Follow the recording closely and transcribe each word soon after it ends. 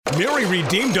Mary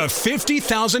redeemed a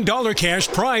 $50,000 cash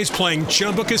prize playing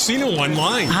Chumba Casino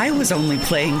online. I was only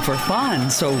playing for fun,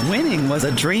 so winning was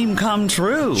a dream come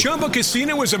true. Chumba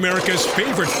Casino is America's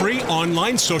favorite free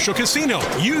online social casino.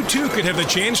 You too could have the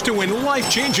chance to win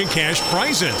life-changing cash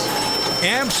prizes.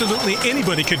 Absolutely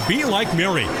anybody could be like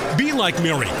Mary. Be like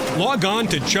Mary. Log on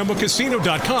to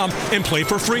ChumbaCasino.com and play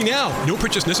for free now. No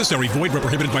purchase necessary. Void where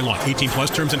prohibited by law. 18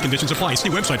 plus terms and conditions apply. See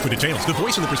website for details. The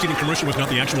voice of the preceding commercial was not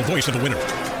the actual voice of the winner.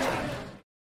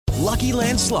 Lucky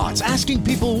Land Slots, asking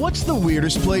people, what's the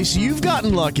weirdest place you've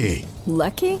gotten lucky?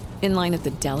 Lucky? In line at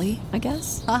the deli, I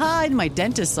guess? Aha, in my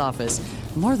dentist's office.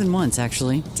 More than once,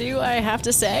 actually. Do I have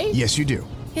to say? Yes, you do.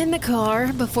 In the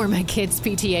car before my kids'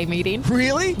 PTA meeting.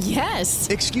 Really? Yes.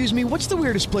 Excuse me, what's the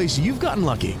weirdest place you've gotten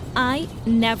lucky? I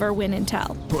never win and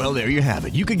tell. Well, there you have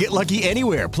it. You can get lucky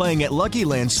anywhere, playing at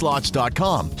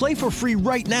LuckyLandSlots.com. Play for free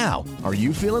right now. Are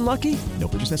you feeling lucky? No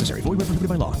purchase necessary. Void where prohibited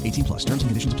by law. 18 plus. Terms and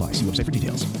conditions apply. See website for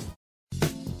details.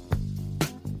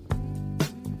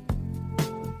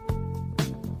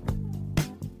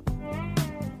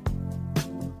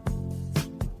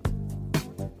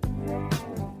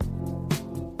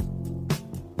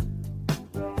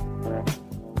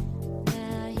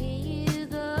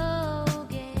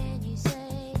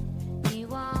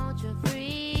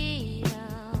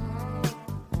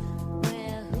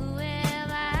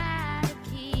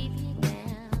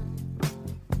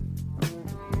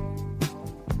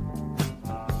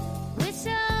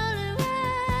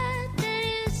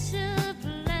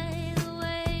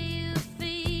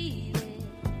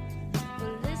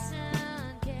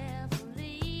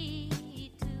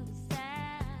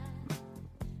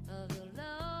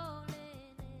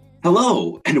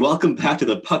 Hello, and welcome back to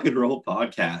the Puck and Roll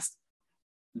podcast.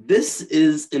 This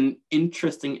is an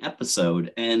interesting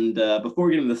episode, and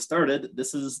before getting this started,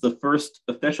 this is the first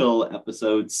official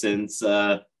episode since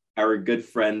our good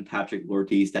friend Patrick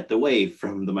Lortie stepped away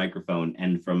from the microphone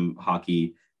and from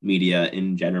hockey media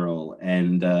in general.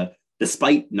 And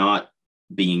despite not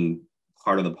being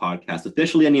part of the podcast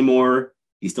officially anymore,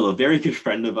 he's still a very good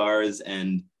friend of ours,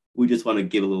 and we just want to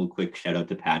give a little quick shout out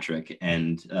to Patrick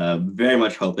and very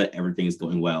much hope that everything is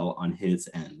going well on his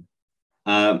end.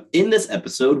 In this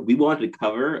episode, we wanted to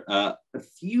cover a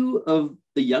few of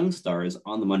the young stars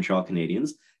on the Montreal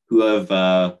Canadiens who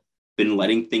have been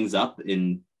lighting things up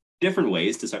in different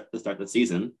ways to start the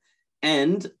season,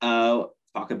 and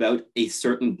talk about a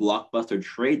certain blockbuster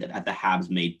trade that the Habs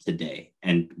made today.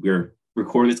 And we're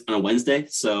recording this on a Wednesday,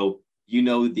 so you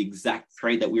know the exact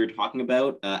trade that we were talking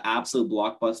about. Absolute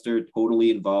blockbuster, totally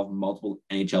involved multiple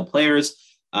NHL players,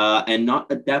 and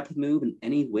not a depth move in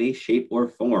any way, shape, or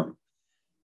form.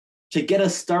 To get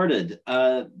us started,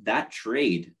 that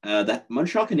trade, that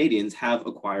Montreal Canadiens have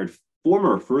acquired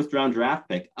former first-round draft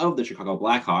pick of the Chicago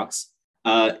Blackhawks,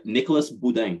 Nicolas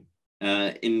Beaudin,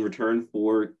 in return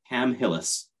for Cam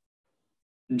Hillis.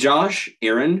 Josh,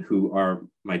 Aaron, who are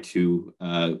my two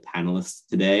panelists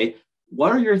today,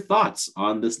 what are your thoughts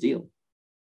on this deal?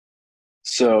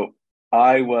 So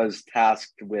I was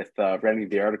tasked with writing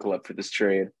the article up for this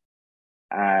trade.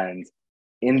 And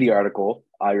in the article,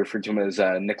 I referred to him as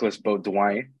Nicolas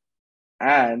Beaudoin.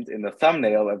 And in the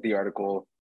thumbnail of the article,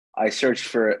 I searched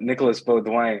for Nicolas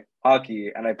Beaudoin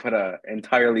hockey, and I put an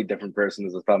entirely different person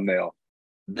as a thumbnail.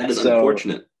 That is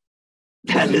unfortunate.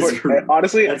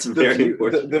 Honestly, that's very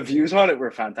unfortunate. The views on it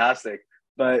were fantastic.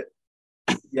 But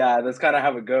yeah, that's kind of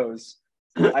how it goes.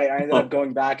 I ended up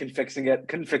going back and fixing it.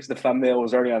 Couldn't fix the thumbnail. It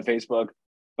was already on Facebook.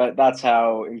 But that's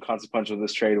how inconsequential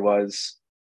this trade was.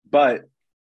 But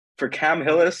for Cam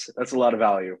Hillis, that's a lot of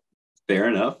value. Fair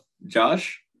enough.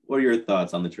 Josh, what are your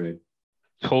thoughts on the trade?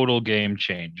 Total game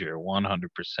changer,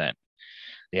 100%.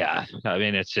 Yeah, I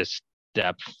mean, it's just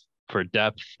depth for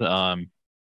depth.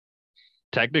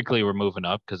 Technically, we're moving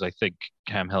up because I think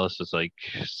Cam Hillis is like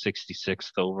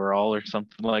 66th overall or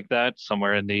something like that,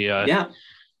 somewhere in the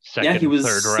second, he was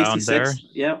third round 66. there.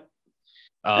 Yeah,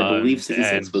 I believe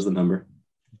 66 was the number.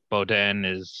 Beaudin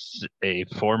is a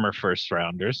former first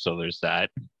rounder, so there's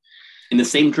that. In the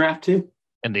same draft too?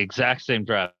 In the exact same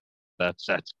draft. That's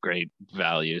great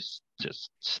values.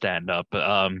 Just stand up.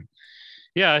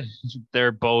 Yeah,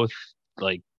 they're both,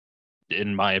 like,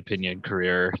 in my opinion,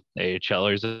 career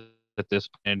AHLers at this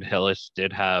point. Hillis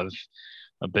did have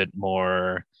a bit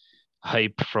more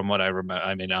hype from what I remember.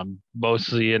 I mean, I'm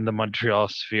mostly in the Montreal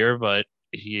sphere, but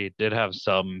he did have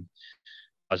some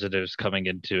positives coming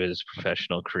into his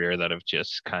professional career that have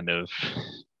just kind of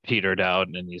petered out,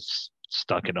 and he's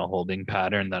stuck in a holding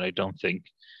pattern that I don't think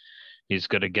he's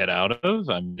going to get out of.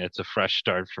 I mean, it's a fresh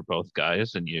start for both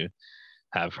guys, and you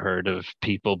have heard of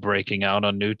people breaking out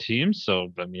on new teams.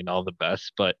 So, I mean, all the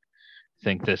best, but I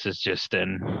think this is just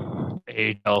an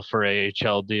AHL for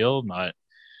AHL deal. Not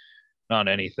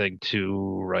anything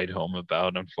to write home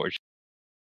about, unfortunately.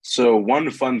 So one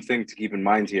fun thing to keep in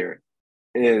mind here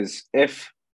is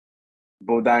if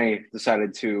Baudin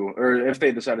decided to, or if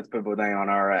they decided to put Baudin on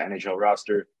our NHL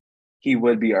roster, he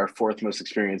would be our fourth most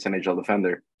experienced NHL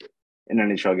defender in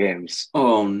NHL games.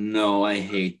 Oh no, I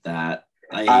hate that.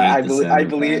 I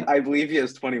believe he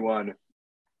has 21.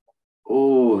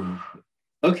 Oh,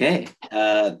 okay.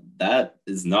 That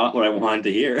is not what I wanted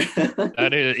to hear.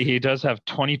 He does have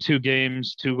 22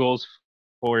 games, 2 goals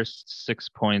forced, 6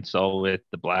 points, all with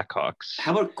the Blackhawks.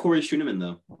 How about Corey Schooneman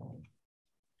though?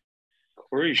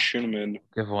 Corey Schooneman.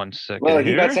 Give 1 second. Well,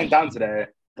 he got sent down today.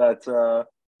 But oh,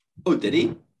 did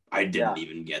he? I didn't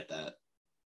even get that.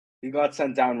 He got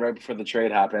sent down right before the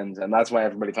trade happened, and that's why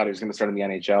everybody thought he was going to start in the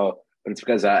NHL. But it's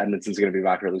because Edmonton's going to be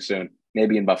back really soon,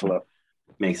 maybe in Buffalo.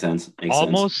 Makes sense.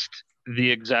 Almost the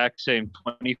exact same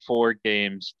 24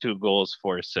 games, 2 goals,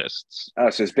 4 assists. Oh,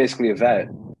 so it's basically a vet.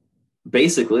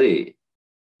 Basically,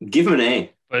 give him an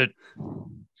A. But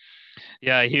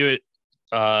yeah, he would.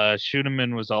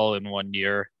 Schooneman was all in 1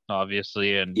 year,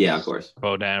 obviously, and yeah, of course.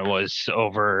 Baudin was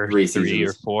over 3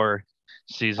 or 4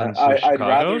 seasons. I'd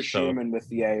rather Schooneman with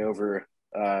the A over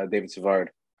David Savard.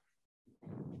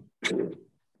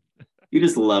 You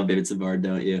just love David Savard,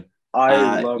 don't you?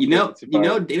 I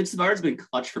love David Savard's been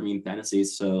clutch for me in fantasy,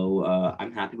 so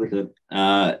I'm happy with it.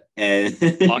 And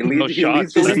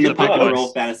leads this is the Puck and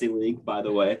Roll Fantasy League, by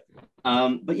the way.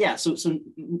 But yeah, so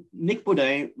Nick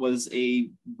Baudin was a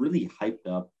really hyped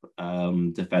up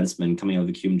defenseman coming out of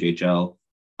the QMJHL,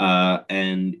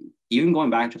 and even going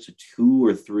back just to 2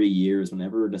 or 3 years,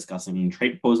 whenever we're discussing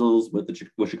trade proposals with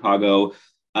Chicago.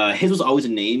 His was always a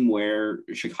name where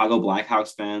Chicago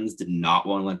Blackhawks fans did not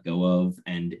want to let go of,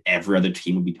 and every other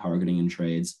team would be targeting in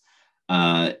trades,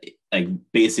 like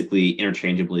basically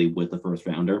interchangeably with the first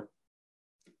rounder.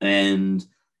 And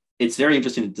it's very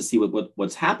interesting to see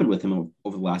what's happened with him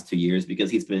over the last 2 years,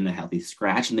 because he's been a healthy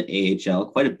scratch in the AHL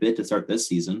quite a bit to start this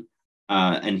season.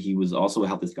 And he was also a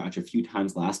healthy scratch a few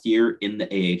times last year in the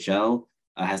AHL,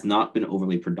 has not been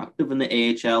overly productive in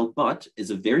the AHL, but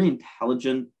is a very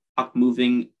intelligent,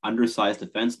 puck-moving, undersized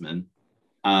defenseman.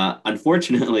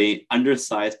 Unfortunately,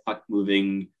 undersized,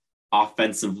 puck-moving,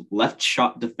 offensive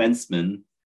left-shot defensemen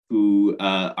who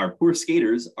are poor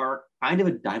skaters are kind of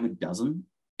a dime a dozen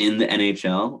in the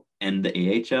NHL and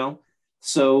the AHL.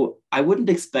 So I wouldn't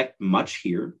expect much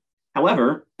here.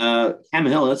 However, Cam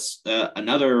Hillis,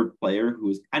 another player who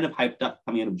is kind of hyped up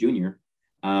coming out of junior,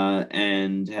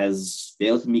 and has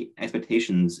failed to meet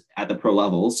expectations at the pro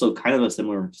level. So kind of a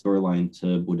similar storyline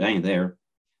to Baudin there.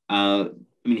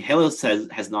 Hillis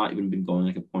has not even been going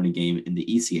like a point a game in the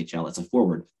ECHL as a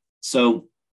forward. So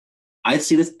I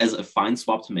see this as a fine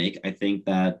swap to make. I think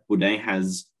that Baudin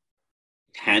has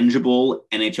tangible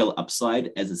NHL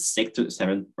upside as a 6th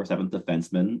or 7th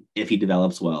defenseman if he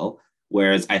develops well.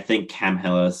 Whereas I think Cam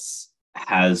Hillis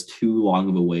has too long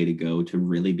of a way to go to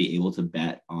really be able to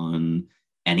bet on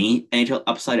any NHL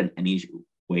upside in any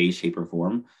way, shape, or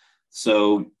form.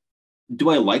 So do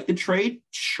I like the trade?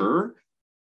 Sure.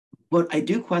 But I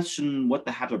do question what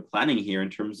the Habs are planning here in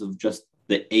terms of just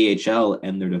the AHL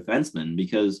and their defensemen,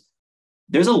 because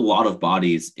there's a lot of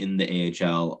bodies in the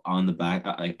AHL on the back,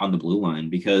 on the blue line,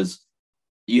 because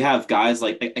you have guys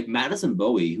like Madison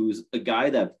Bowie, who's a guy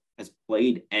that has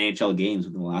played NHL games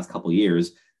within the last couple of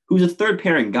years, who's a third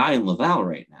pairing guy in Laval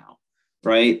right now.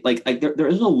 Right? Like there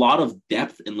is a lot of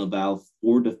depth in Laval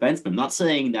for defensemen. I'm not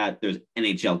saying that there's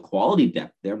NHL quality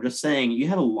depth there. I'm just saying you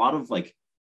have a lot of like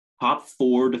top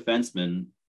 4 defensemen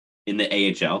in the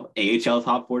AHL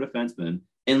top 4 defensemen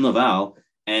in Laval,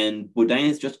 and Baudin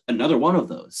is just another one of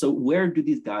those. So where do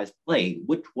these guys play?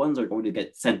 Which ones are going to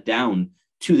get sent down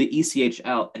to the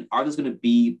ECHL? And are those going to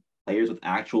be players with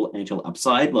actual NHL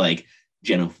upside, like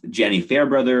Jenny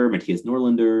Fairbrother, Matthias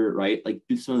Norlinder, right? Like,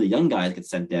 do some of the young guys get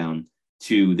sent down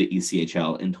to the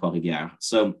ECHL in Trois-Rivières?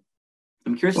 So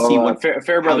I'm curious to see what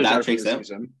how that shakes out.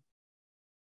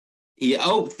 Yeah,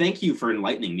 oh, thank you for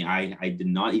enlightening me. I did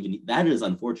not even. That is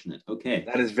unfortunate. Okay,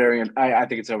 that is very. I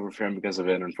think it's over for him because of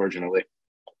it. Unfortunately,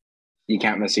 you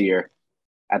can't miss a year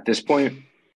at this point.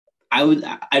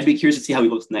 I'd be curious to see how he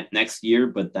looks next year,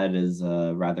 but that is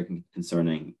rather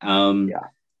concerning. Yeah.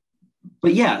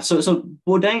 But yeah, so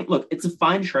Baudin, look, it's a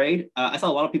fine trade. I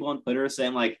saw a lot of people on Twitter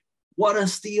saying like, what a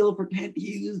steal for Kent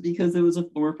Hughes, because it was a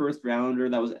 4 first rounder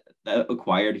that was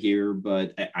acquired here,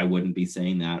 but I wouldn't be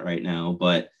saying that right now.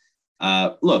 But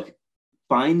look,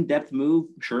 fine depth move,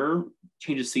 sure.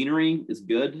 Change of scenery is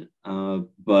good,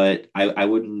 but I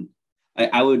wouldn't.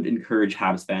 I would encourage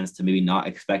Habs fans to maybe not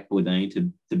expect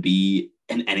Baudin to be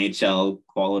an NHL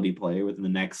quality player within the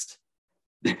next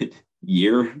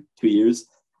year, 2 years.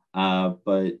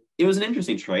 But it was an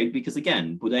interesting trade because,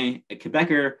 again, Boudin, a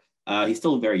Quebecer, he's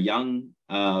still very young.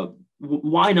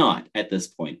 Why not at this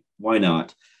point? Why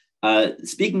not?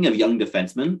 Speaking of young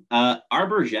defensemen,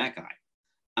 Arber Xhekaj,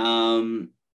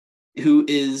 who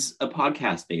is a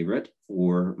podcast favorite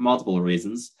for multiple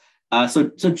reasons. So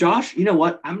Josh, you know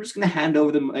what? I'm just going to hand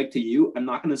over the mic to you. I'm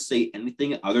not going to say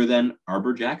anything other than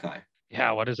Arber Xhekaj.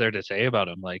 Yeah, what is there to say about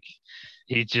him? Like,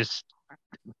 he just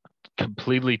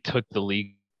completely took the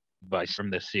league by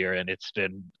storm this year, and it's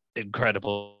been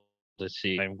incredible to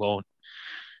see. I won't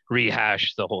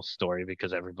rehash the whole story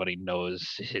because everybody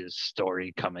knows his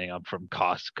story coming up from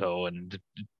Costco and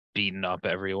beating up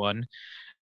everyone.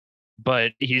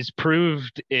 But he's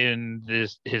proved in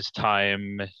his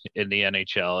time in the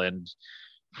NHL, and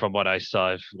from what I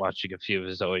saw watching a few of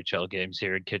his OHL games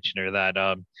here in Kitchener,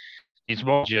 that he's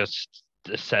more just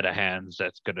a set of hands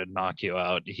that's going to knock you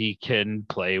out. He can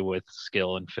play with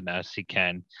skill and finesse. He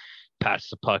can pass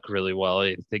the puck really well.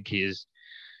 I think he's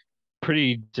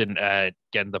pretty decent at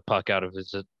getting the puck out of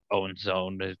his own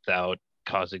zone without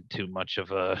causing too much of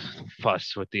a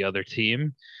fuss with the other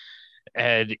team.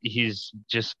 And he's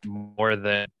just more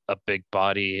than a big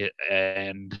body.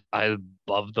 And I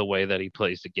love the way that he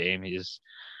plays the game. He's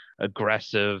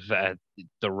aggressive at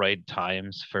the right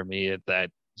times for me. That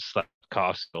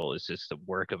Costco is just a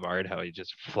work of art, how he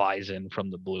just flies in from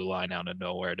the blue line out of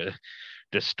nowhere to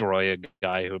destroy a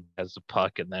guy who has the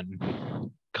puck and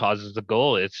then causes the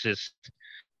goal. It's just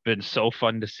been so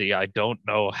fun to see. I don't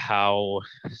know how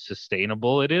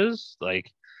sustainable it is.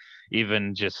 Like,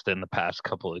 even just in the past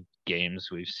couple of games,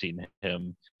 we've seen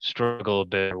him struggle a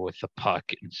bit with the puck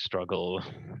and struggle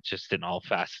just in all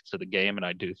facets of the game. And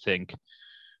I do think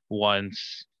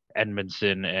once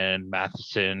Edmondson and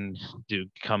Matheson do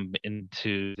come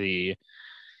into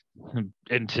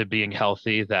being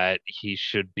healthy, that he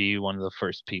should be one of the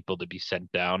first people to be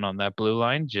sent down on that blue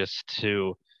line just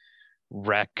to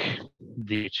wreck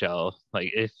the HL.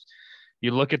 Like, if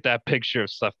you look at that picture of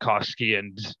Slafkovsky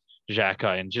and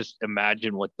Xhekaj and just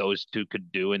imagine what those two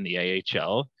could do in the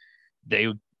AHL, they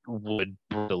would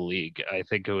break the league. I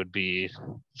think it would be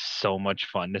so much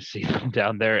fun to see them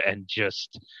down there and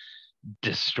just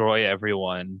destroy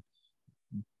everyone,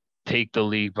 take the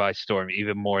league by storm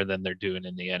even more than they're doing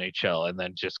in the NHL, and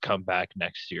then just come back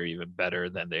next year even better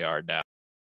than they are now.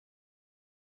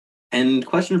 And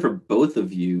question for both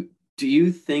of you, do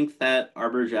you think that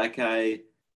Arber Xhekaj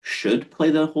should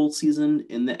play the whole season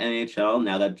in the NHL,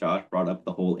 now that Josh brought up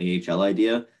the whole AHL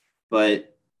idea?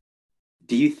 But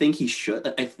do you think he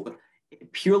should,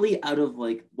 purely out of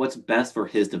like what's best for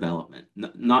his development?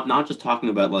 Not just talking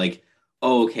about like,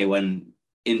 oh, okay, when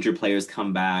injured players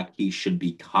come back, he should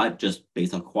be cut just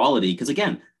based on quality. Because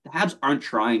again, the Habs aren't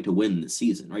trying to win the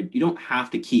season, right? You don't have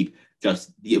to keep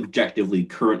just the objectively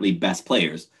currently best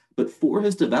players. But for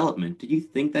his development, do you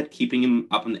think that keeping him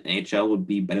up in the NHL would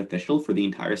be beneficial for the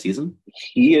entire season?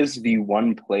 He is the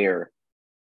one player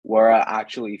where I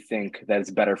actually think that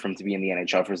it's better for him to be in the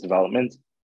NHL for his development,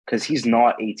 because he's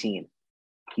not 18.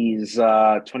 He's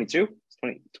 22,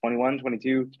 21,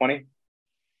 22, 20?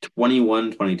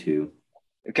 21, 22.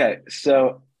 Okay,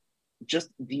 so just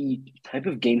the type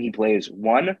of game he plays.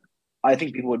 One, I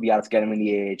think people would be out to get him in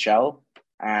the AHL,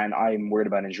 and I'm worried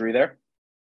about injury there,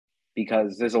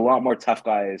 because there's a lot more tough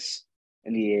guys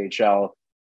in the AHL,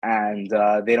 and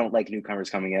they don't like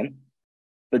newcomers coming in.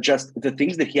 But just the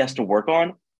things that he has to work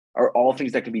on are all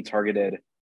things that can be targeted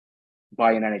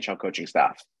by an NHL coaching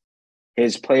staff.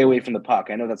 His play away from the puck.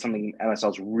 I know that's something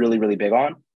MSL is really, really big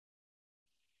on.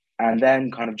 And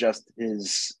then kind of just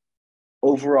his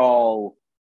overall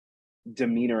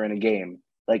demeanor in a game,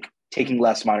 like taking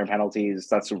less minor penalties.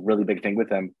 That's a really big thing with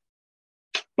him.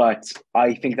 But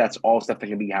I think that's all stuff that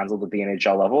can be handled at the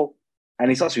NHL level. And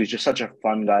he's just such a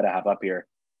fun guy to have up here,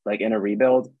 like in a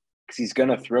rebuild, because he's going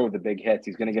to throw the big hits.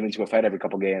 He's going to get into a fight every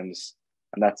couple games.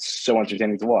 And that's so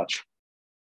entertaining to watch.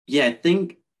 Yeah, I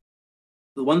think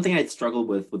the one thing I'd struggle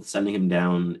with sending him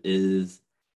down is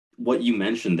what you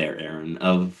mentioned there, Aaron,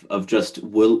 of just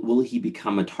will he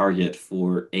become a target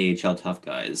for AHL tough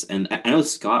guys? And I know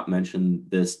Scott mentioned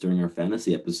this during our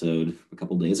fantasy episode a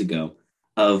couple days ago,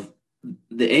 of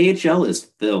the AHL is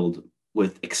filled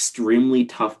with extremely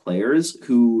tough players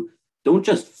who don't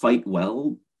just fight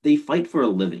well, they fight for a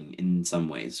living in some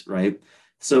ways, right?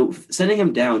 So sending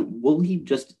him down, will he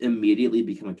just immediately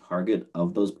become a target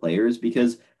of those players?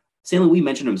 Because St. Louis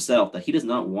mentioned himself that he does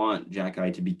not want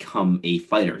Xhekaj to become a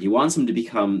fighter. He wants him to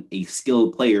become a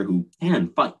skilled player who can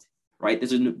fight, right?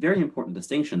 There's a very important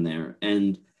distinction there.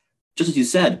 And just as you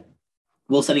said,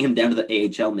 will sending him down to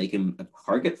the AHL make him a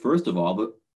target, first of all,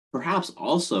 but perhaps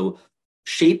also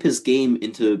shape his game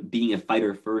into being a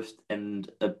fighter first and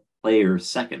a player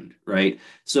second, right?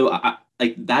 So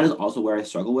like that is also where I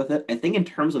struggle with it. I think in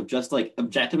terms of just like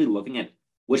objectively looking at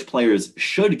which players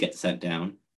should get sent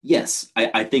down, yes,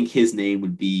 I think his name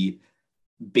would be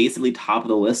basically top of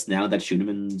the list now that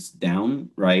Schoeneman's down,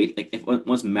 right? Like if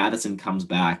once Madison comes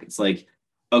back, it's like,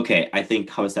 okay, I think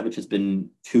Kovacevic has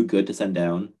been too good to send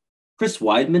down. Chris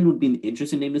Weidman would be an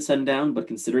interesting name to send down, but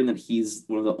considering that he's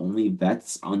one of the only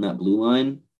vets on that blue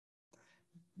line,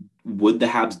 would the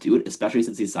Habs do it, especially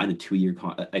since he signed a 2-year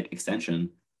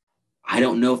extension? I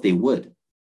don't know if they would.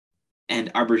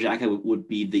 And Arber Xhekaj would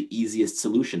be the easiest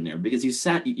solution there because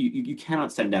you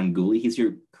cannot send down Guhle. He's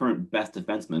your current best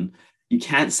defenseman. You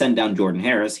can't send down Jordan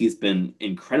Harris. He's been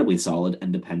incredibly solid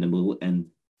and dependable and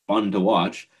fun to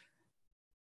watch.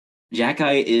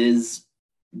 Xhekaj is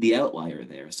the outlier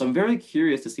there. So I'm very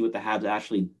curious to see what the Habs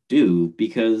actually do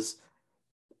because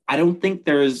I don't think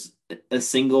there's a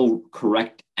single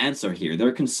correct answer here. There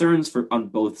are concerns on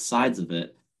both sides of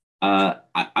it.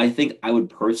 I think I would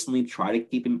personally try to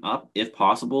keep him up if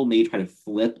possible, maybe try to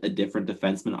flip a different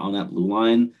defenseman on that blue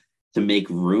line to make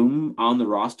room on the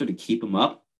roster to keep him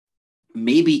up.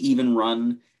 Maybe even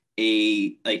run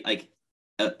a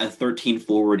 13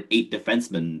 forward, 8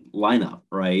 defenseman lineup,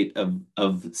 right?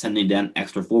 Of sending down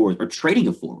extra forwards or trading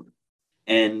a forward.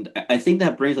 And I think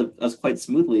that brings us quite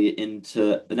smoothly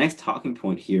into the next talking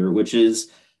point here, which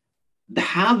is the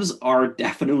Habs are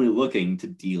definitely looking to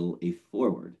deal a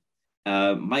forward.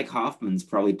 Mike Hoffman's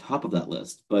probably top of that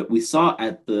list, but we saw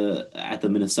at the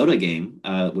Minnesota game,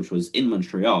 which was in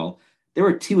Montreal, there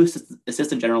were 2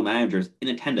 assistant general managers in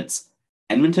attendance,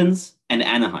 Edmonton's and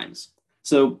Anaheim's.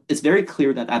 So it's very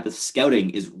clear that the scouting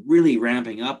is really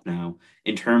ramping up now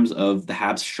in terms of the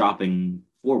Habs shopping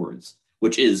forwards,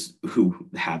 which is who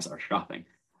the Habs are shopping.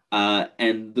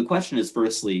 And the question is,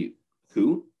 firstly,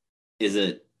 who? Is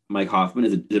it Mike Hoffman?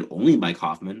 Is it only Mike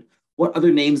Hoffman? What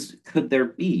other names could there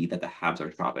be that the Habs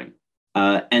are shopping?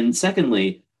 And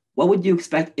secondly, what would you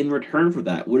expect in return for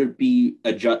that? Would it be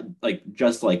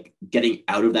just getting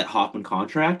out of that Hoffman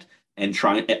contract and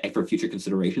trying for future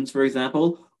considerations, for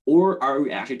example? Or are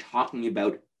we actually talking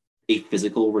about a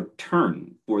physical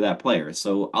return for that player?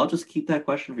 So I'll just keep that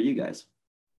question for you guys.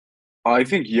 I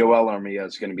think Yoel Armia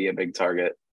is going to be a big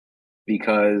target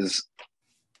because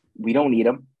we don't need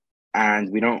him and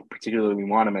we don't particularly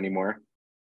want him anymore.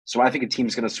 So I think a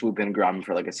team's going to swoop in and grab him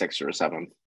for like a 6th or a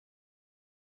 7th.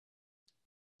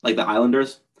 Like the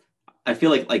Islanders? I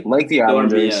feel like the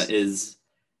Islanders is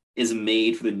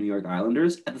made for the New York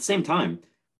Islanders. At the same time,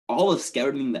 all the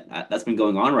scouting that's been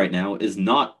going on right now is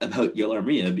not about Yoel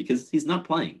Armia because he's not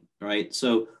playing, right?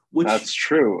 So that's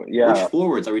true. Yeah. Which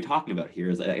forwards are we talking about here?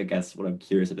 Is I guess what I'm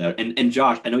curious about. And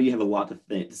Josh, I know you have a lot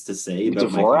to say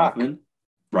about Mike Hoffman,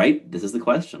 right? This is the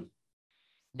question.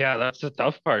 Yeah, that's the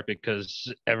tough part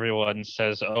because everyone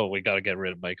says, "Oh, we got to get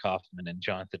rid of Mike Hoffman and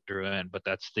Jonathan Drouin," but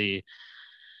that's the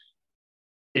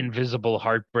invisible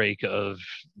heartbreak of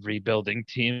rebuilding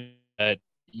team that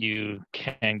you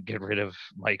can't get rid of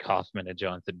Mike Hoffman and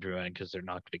Jonathan Drouin because they're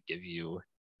not going to give you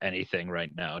anything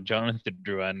right now. Jonathan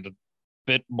Drouin a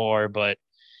bit more, but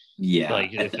yeah, I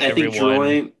think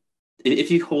Drouin. If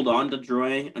you hold on to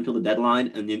Drouin until the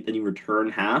deadline and then you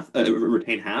retain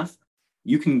half,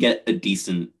 you can get a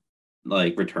decent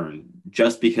return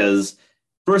just because.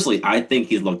 Firstly, I think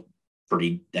he's looked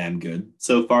pretty damn good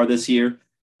so far this year.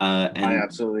 And I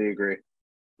absolutely agree.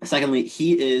 Secondly,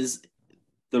 he is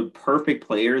the perfect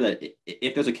player that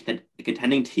if there's a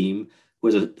contending team who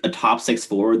has a top 6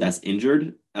 forward that's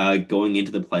injured going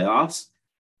into the playoffs,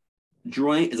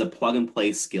 Drouin is a plug and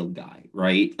play skilled guy,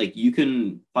 right? Like you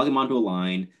can plug him onto a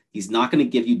line. He's not going to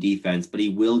give you defense, but he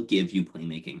will give you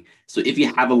playmaking. So if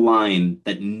you have a line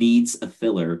that needs a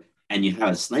filler and you have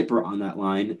a sniper on that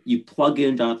line, you plug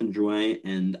in Jonathan Drouin,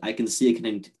 and I can see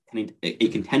a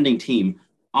contending team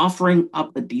offering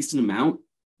up a decent amount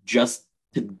just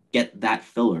to get that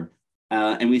filler.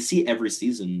 And we see every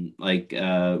season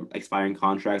expiring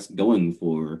contracts going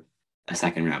for a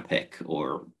 2nd round pick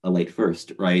or a late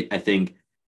first, right? I think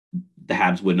the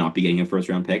Habs would not be getting a 1st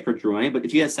round pick for Drouin, but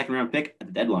if you get a 2nd round pick at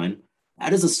the deadline,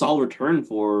 that is a solid return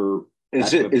for.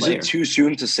 Is it too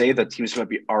soon to say that teams might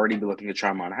be already looking to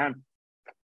try Monahan?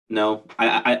 No,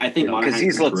 I think Monahan, because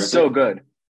he's looked so good.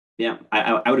 Yeah,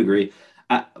 I would agree.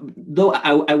 Though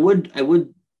I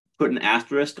would put an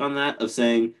asterisk on that of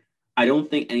saying I don't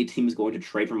think any team is going to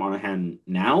trade for Monahan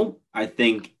now. I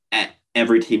think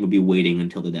every team would be waiting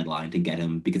until the deadline to get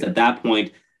him because at that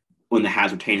point, when the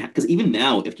Habs retain, because even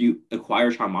now, if you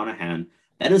acquire Sean Monahan,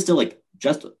 that is still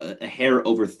just a hair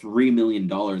over $3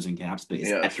 million in cap space.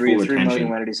 Yeah, $3 million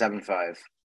when it is 7.5.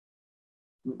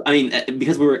 I mean,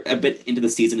 because we're a bit into the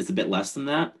season, it's a bit less than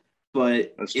that.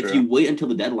 But That's if true. you wait until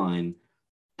the deadline,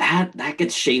 that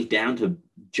gets shaved down to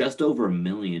just over a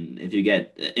million if you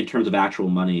get in terms of actual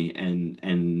money,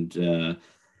 and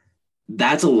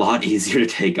that's a lot easier to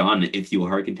take on if you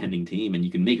are a contending team, and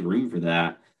you can make room for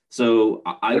that. So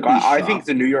I Like would be I think shocked.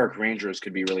 the New York Rangers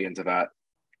could be really into that.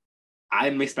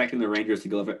 I'm expecting the Rangers to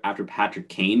go after Patrick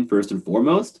Kane first and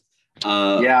foremost.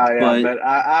 Yeah, But but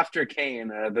after Kane,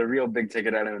 the real big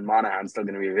ticket item in Monahan's still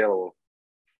going to be available.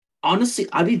 honestly,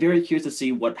 I'd be very curious to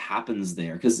see what happens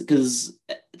there because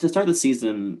to start the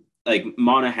season, like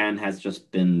Monahan has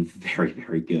just been very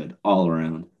very good all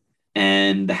around,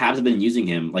 and the Habs have been using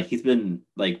him like he's been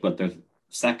like what their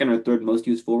second or third most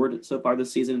used forward so far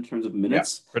this season in terms of Yeah,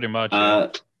 minutes. Pretty much, yeah.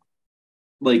 Uh,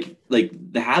 like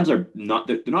the Habs are not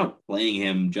they're not playing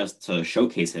him just to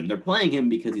showcase him. They're playing him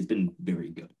because he's been very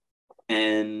good.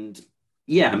 And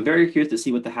yeah, I'm very curious to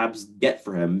see what the Habs get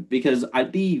for him because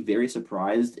I'd be very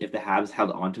surprised if the Habs held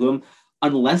on to him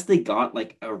unless they got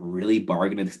like a really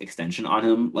bargain extension on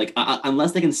him. Like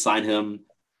unless they can sign him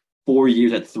 4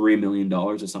 years at $3 million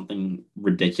or something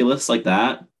ridiculous like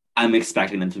that. I'm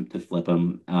expecting them to flip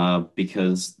him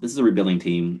because this is a rebuilding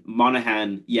team.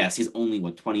 Monahan, yes, he's only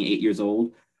what 28 years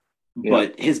old, yeah.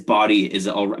 but his body is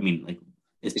all. I mean, like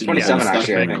it's He's been 27 stuff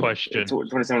actually. I big think. question.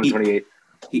 27, He- 28.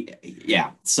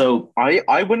 yeah. So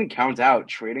I wouldn't count out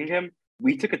trading him.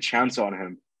 We took a chance on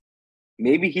him.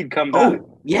 Maybe he'd come back.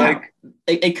 oh yeah, Like,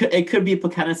 it could be a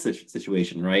Pekana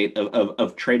situation, right?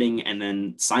 Of trading and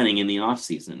then signing in the off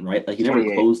season, right? Like he never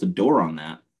 28. closed the door on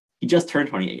that. He just turned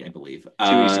 28, I believe.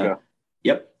 2 weeks ago.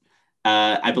 Yep.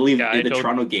 I believe Yeah, in the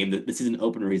Toronto game, the season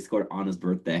opener, he scored on his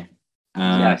birthday.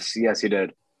 Yes, he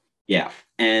did. Yeah,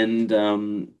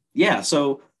 and yeah,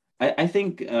 so I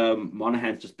think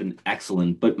Monahan's just been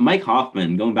excellent. But Mike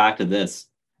Hoffman, going back to this,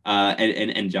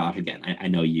 and Josh again, I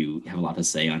know you have a lot to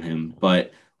say on him,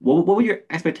 but what would your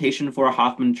expectation for a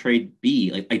Hoffman trade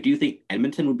be? Like, I do think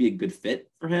Edmonton would be a good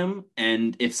fit for him,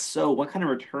 and if so, what kind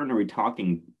of return are we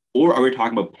talking, or are we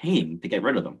talking about paying to get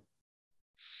rid of him?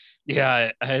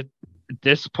 Yeah, at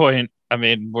this point, I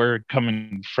mean, we're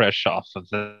coming fresh off of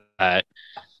that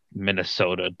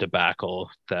Minnesota debacle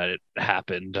that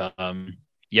happened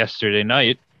yesterday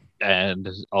night. And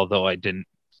although I didn't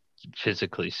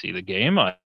physically see the game,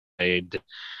 I did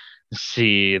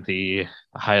see the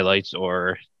highlights,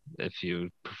 or if you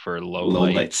prefer, low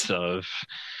lights of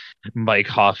Mike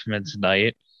Hoffman's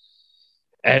night.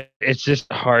 And it's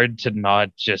just hard to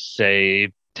not just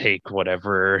say take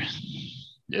whatever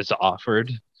is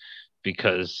offered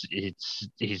because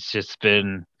he's just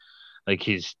been like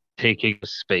he's taking a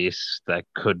space that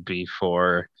could be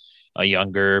for a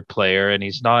younger player, and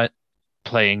he's not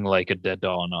playing like a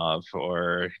Dadonov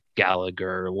or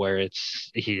Gallagher, where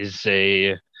he's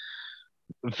a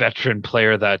veteran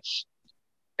player that's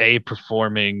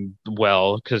performing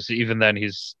well, because even then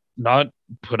he's not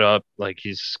put up like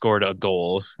he's scored a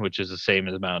goal, which is the same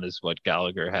amount as what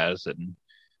Gallagher has, and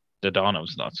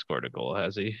Dadonov's not scored a goal,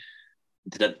 has he?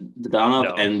 Dadonov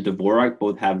No. and Dvorak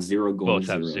both have 0 goals, Both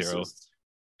have 0 0. assists.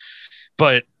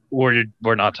 But we're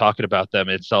not talking about them.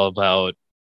 It's all about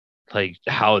like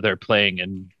how they're playing,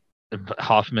 and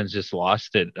Hoffman's just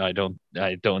lost it. I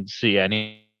don't see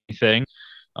anything.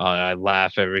 I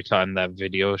laugh every time that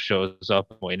video shows up.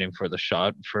 I'm waiting for the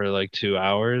shot for like 2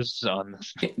 hours on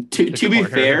To be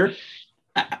fair,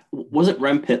 was it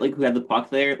Rem Pitlick who had the puck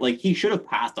there? Like he should have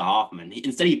passed to Hoffman.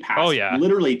 Instead, he passed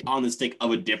literally on the stick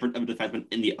of a defenseman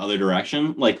in the other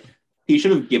direction. Like he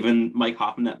should have given Mike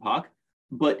Hoffman that puck,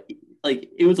 but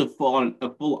like it was a full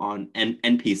on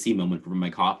NPC moment for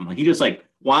Mike Hoffman. Like he just like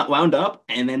wound up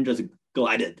and then just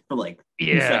glided for like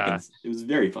 2 seconds. It was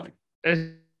very funny.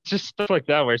 It's just stuff like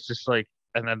that where it's just like,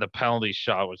 and then the penalty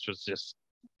shot, which was just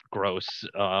gross.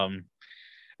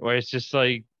 Where it's just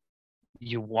like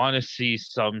you want to see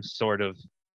some sort of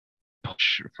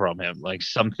push from him, like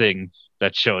something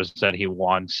that shows that he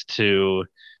wants to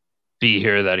be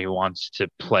here, that he wants to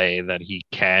play, that he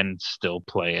can still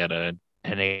play at a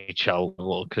NHL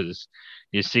level, because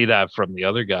you see that from the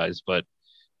other guys, but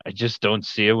I just don't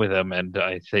see it with him, and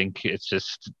I think it's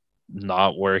just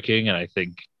not working, and I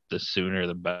think the sooner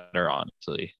the better,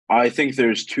 honestly. I think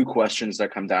there's 2 questions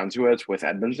that come down to it with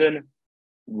Edmonton.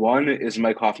 One, is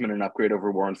Mike Hoffman an upgrade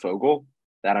over Warren Foegele?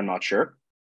 That I'm not sure.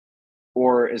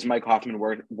 Or is Mike Hoffman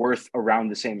worth around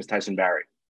the same as Tyson Barrie?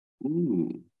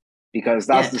 Ooh. Because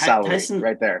that's the salary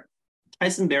right there.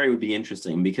 Tyson Barrie would be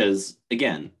interesting because,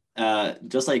 again,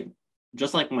 just like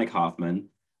Mike Hoffman,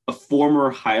 a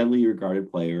former highly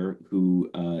regarded player who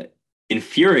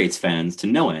infuriates fans to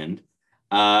no end,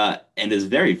 and is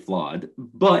very flawed,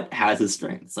 but has his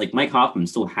strengths. Like Mike Hoffman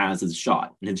still has his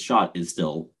shot, and his shot is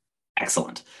still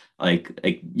excellent. Like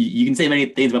you can say many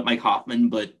things about Mike Hoffman,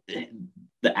 but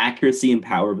the accuracy and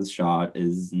power of his shot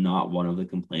is not one of the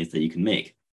complaints that you can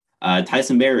make.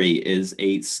 Tyson Barrie is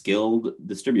a skilled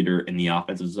distributor in the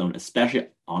offensive zone, especially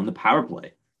on the power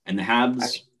play. And the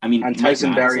Habs, and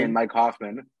Tyson Barrie and Mike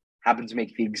Hoffman happen to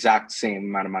make the exact same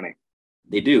amount of money.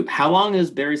 They do. How long is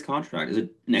Barry's contract? Is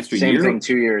it an extra year? Same thing,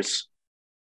 2 years.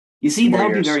 You see, that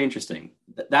would be very interesting.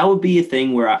 That would be a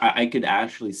thing where I could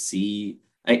actually see,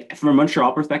 like, from a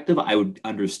Montreal perspective, I would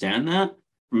understand that.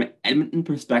 From an Edmonton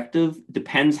perspective,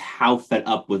 depends how fed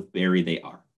up with Barrie they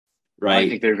are, right? I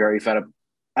think they're very fed up.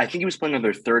 I think he was playing on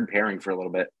their third pairing for a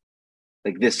little bit,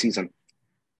 like this season.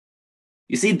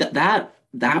 You see, that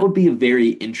would be a very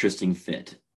interesting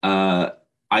fit.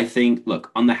 I think,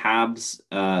 look, on the Habs,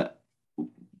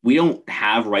 we don't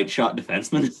have right shot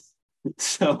defensemen.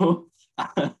 So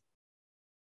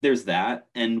there's that.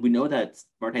 And we know that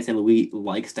Martin St. Louis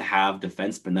likes to have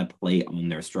defensemen that play on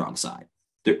their strong side.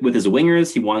 With his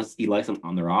wingers, he likes them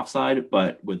on their offside,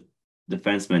 but with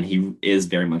defensemen, he is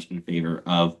very much in favor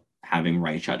of having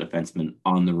right shot defensemen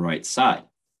on the right side.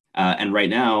 And right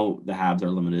now, the Habs are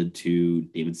limited to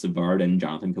David Savard and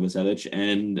Jonathan Kovacevic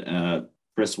and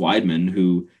Chris Weidman,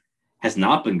 who has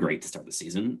not been great to start the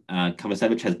season.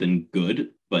 Kovacevic has been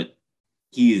good, but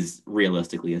he's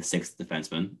realistically a sixth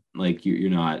defenseman. Like,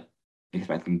 you're not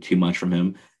expecting too much from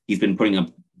him. He's been putting up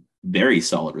very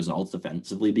solid results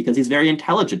defensively because he's very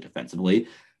intelligent defensively,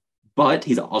 but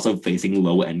he's also facing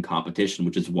low-end competition,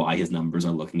 which is why his numbers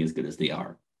are looking as good as they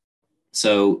are.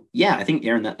 So, yeah, I think,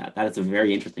 Aaron, that is a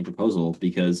very interesting proposal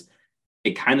because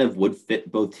it kind of would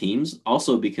fit both teams.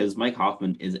 Also because Mike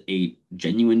Hoffman is a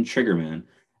genuine trigger man,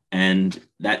 and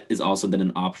that is also then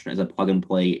an option as a plug and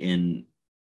play in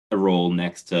a role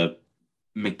next to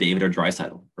McDavid or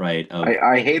Draisaitl, right?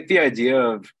 I hate the idea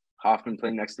of Hoffman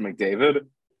playing next to McDavid,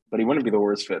 but he wouldn't be the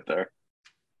worst fit there.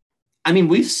 I mean,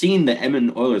 we've seen the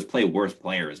Edmonton Oilers play worse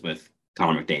players with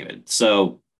Connor McDavid.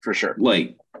 So, for sure.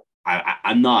 Like,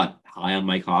 I'm not high on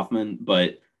Mike Hoffman,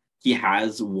 but he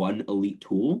has one elite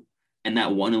tool, and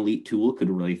that one elite tool could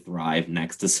really thrive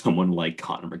next to someone like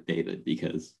Connor McDavid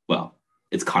because, well,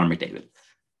 it's Connor McDavid.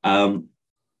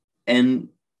 And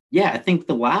yeah, I think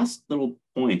the last little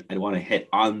point I'd want to hit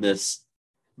on this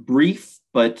brief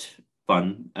but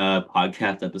fun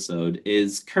podcast episode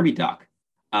is Kirby Dach,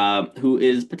 who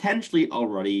is potentially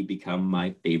already become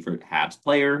my favorite Habs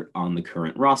player on the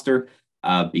current roster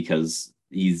because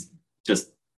he's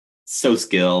just so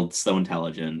skilled, so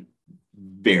intelligent,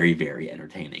 very, very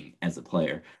entertaining as a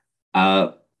player.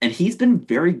 And he's been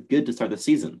very good to start the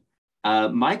season.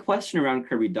 My question around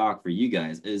Kirby Dach for you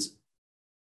guys is,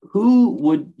 who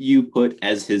would you put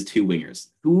as his two wingers?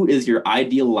 Who is your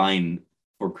ideal line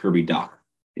for Kirby Dach?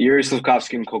 Yuri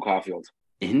Slafkovsky and Cole Caulfield.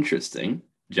 Interesting.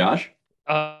 Josh?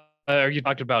 Are you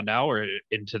talking about now or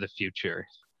into the future?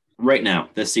 Right now,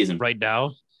 this season. Right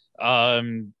now? I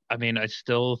mean, I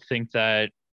still think that,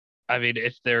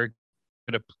 if they're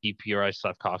going to keep Yuri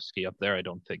Slafkovsky up there, I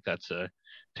don't think that's a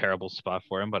terrible spot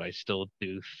for him, but I still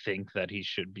do think that he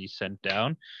should be sent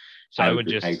down. So I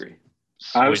agree.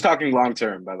 I was talking long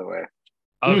term, by the way.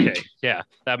 Okay, yeah,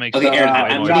 that makes sense. Aaron,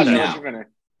 I'm now.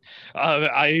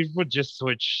 I would just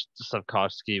switch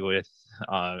Slafkovsky with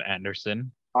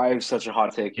Anderson. I have such a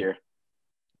hot take here.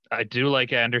 I do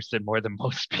like Anderson more than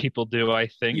most people do, I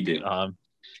think. You do?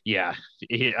 Yeah.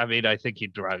 I think he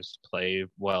drives play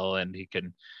well, and he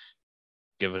can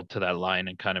give it to that line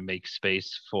and kind of make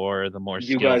space for the more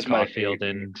skilled Caulfield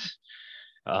and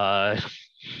Dach.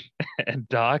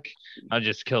 I'm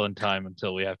just killing time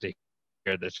until we have to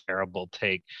hear this terrible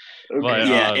take. Okay. But,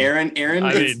 yeah, Aaron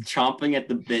is chomping at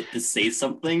the bit to say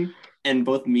something, and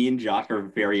both me and Jock are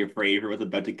very afraid for what's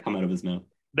about to come out of his mouth.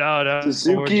 No.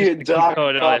 Suzuki and Dach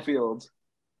Caulfield.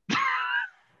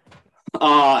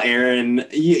 Oh, Aaron,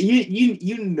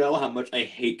 you know how much I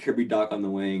hate Kirby Dach on the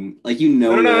wing. Like, you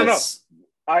know this.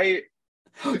 No.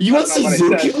 You want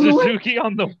Suzuki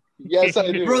on the wing? Yes,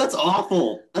 I do. Bro, that's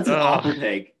awful. That's an awful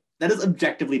take. That is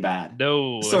objectively bad.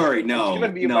 No. Sorry, no. It's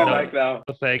gonna be my mic now.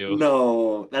 Thank you.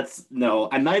 No,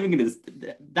 I'm not even gonna.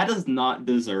 That does not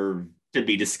deserve to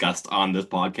be discussed on this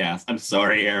podcast. I'm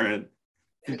sorry, Aaron.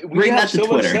 We have so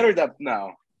much center depth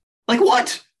now. Like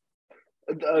what?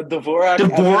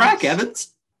 Dvorak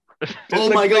Evans?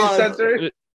 Oh my god!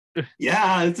 Center.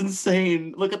 Yeah, it's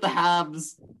insane. Look at the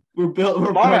Habs. We're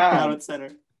built down at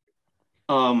center.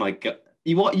 Oh my god!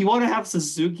 You want to have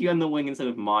Suzuki on the wing instead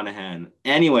of Monahan.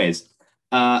 Anyways,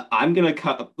 I'm gonna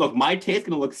cut. Look, my taste's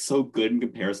gonna look so good in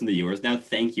comparison to yours. Now,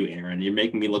 thank you, Aaron. You're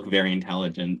making me look very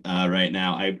intelligent right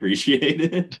now. I appreciate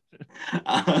it.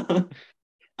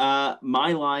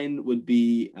 My line would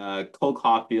be Cole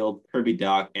Caulfield, Kirby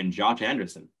Dach, and Josh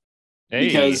Anderson. Hey.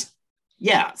 Because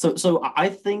so I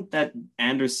think that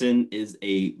Anderson is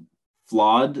a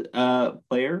flawed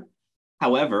player.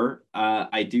 However,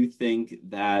 I do think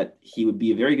that he would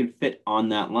be a very good fit on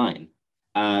that line.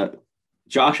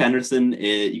 Josh Anderson,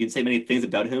 you can say many things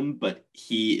about him, but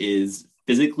he is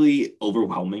physically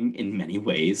overwhelming in many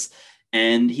ways,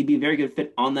 and he'd be a very good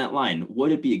fit on that line.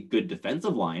 Would it be a good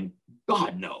defensive line?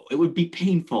 God, no. It would be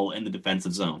painful in the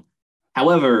defensive zone.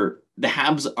 However, the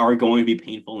Habs are going to be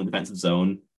painful in the defensive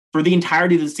zone for the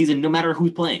entirety of the season, no matter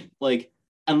who's playing. Like,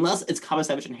 unless it's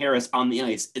Kovacevic and Harris on the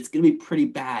ice, it's going to be pretty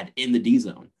bad in the D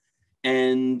zone.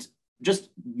 And just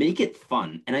make it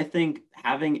fun. And I think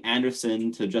having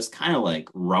Anderson to just kind of like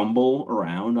rumble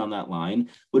around on that line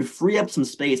would free up some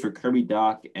space for Kirby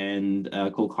Dach and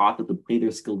Cole Caulfield to play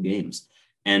their skilled games.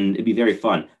 And it'd be very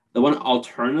fun. The one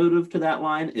alternative to that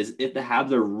line is if the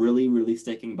Habs are really, really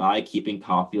sticking by keeping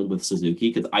Caulfield with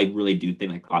Suzuki, because I really do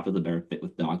think that Caulfield's a better fit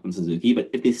with Dach than Suzuki. But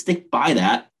if they stick by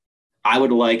that, I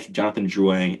would like Jonathan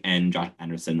Drouin and Josh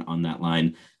Anderson on that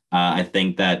line. I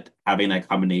think that having that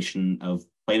combination of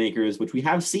playmakers, which we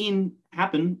have seen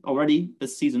happen already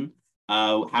this season,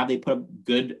 have they put up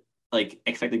good like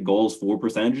expected goals for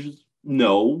percentages?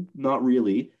 No, not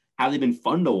really. Have they been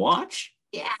fun to watch?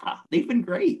 Yeah, they've been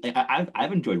great. Like,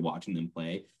 I've enjoyed watching them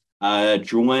play.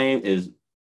 Drouin is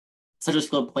such a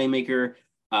skilled playmaker.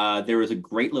 There was a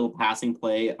great little passing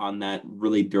play on that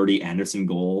really dirty Anderson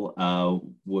goal,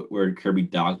 where Kirby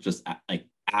Dach just like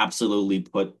absolutely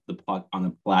put the puck on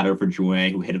a platter for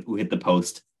Drouin, who hit the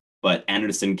post, but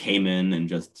Anderson came in and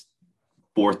just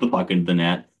forced the puck into the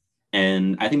net.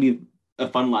 And I think it'd be a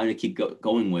fun line to keep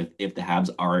going with if the Habs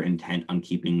are intent on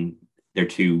keeping their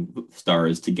two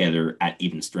stars together at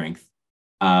even strength.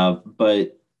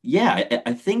 But yeah,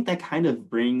 I think that kind of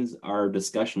brings our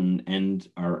discussion and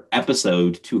our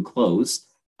episode to a close.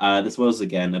 This was,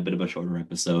 again, a bit of a shorter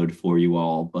episode for you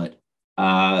all, but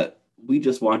we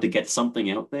just wanted to get something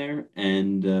out there.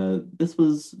 And this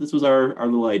was our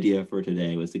little idea for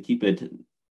today, was to keep it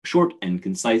short and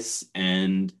concise.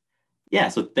 And yeah,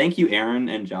 so thank you, Aaron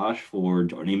and Josh, for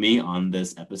joining me on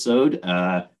this episode.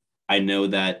 I know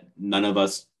that none of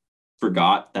us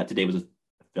forgot that today was a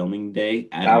filming day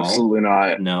at all. Absolutely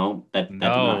not. No, that did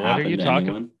not happen. What are you to talking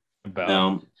anyone. about?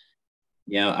 No.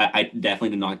 Yeah, I definitely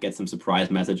did not get some surprise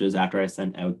messages after I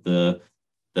sent out the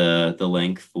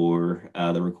link for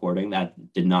the recording. That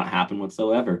did not happen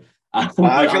whatsoever. I feel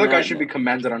like I should be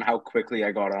commended on how quickly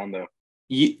I got on, though.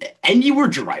 You were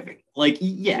driving. Like,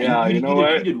 yeah, you know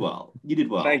what? You did well. You did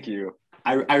well. Thank you.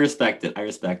 I respect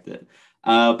it.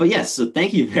 But yes, so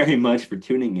thank you very much for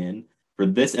tuning in for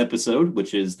this episode,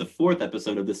 which is the 4th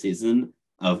episode of the season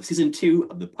of season 2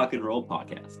 of the Puck and Roll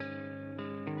podcast.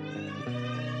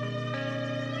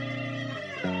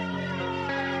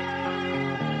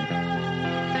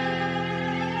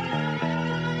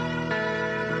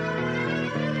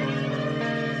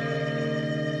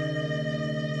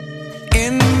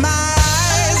 In my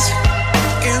eyes,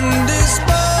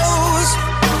 indisposed,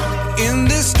 in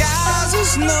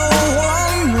disguises no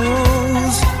one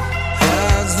knows,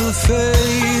 hides the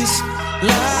face,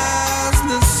 lies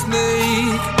the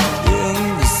snake, in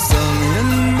the sun, in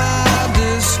my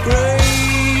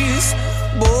disgrace,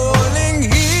 boiling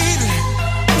heat,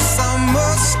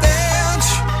 summer stench,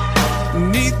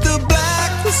 neath the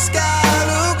black, the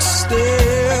sky looks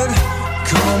dead,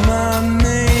 call my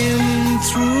name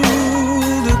through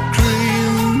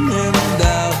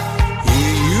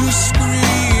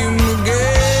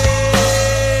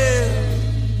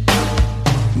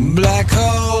black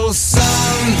hole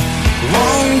sun,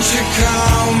 won't you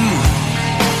come,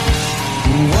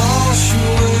 wash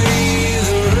away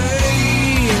the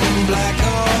rain, black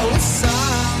hole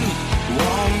sun,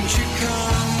 won't you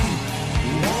come,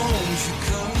 won't you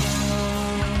come,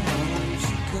 won't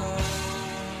you come.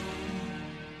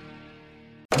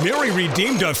 Mary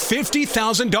redeemed a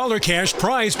 $50,000 cash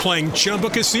prize playing Chumba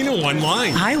Casino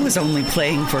online. I was only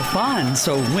playing for fun,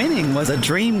 so winning was a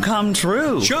dream come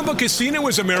true. Chumba Casino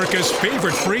is America's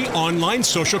favorite free online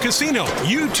social casino.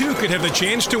 You too could have the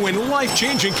chance to win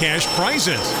life-changing cash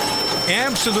prizes.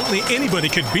 Absolutely anybody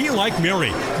could be like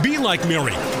Mary. Be like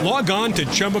Mary. Log on to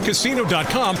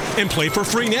ChumbaCasino.com and play for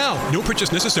free now. No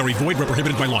purchase necessary. Void where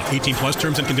prohibited by law. 18 plus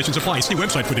terms and conditions apply. See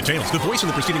website for details. The voice in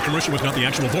the preceding commercial was not the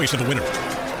actual voice of the winner.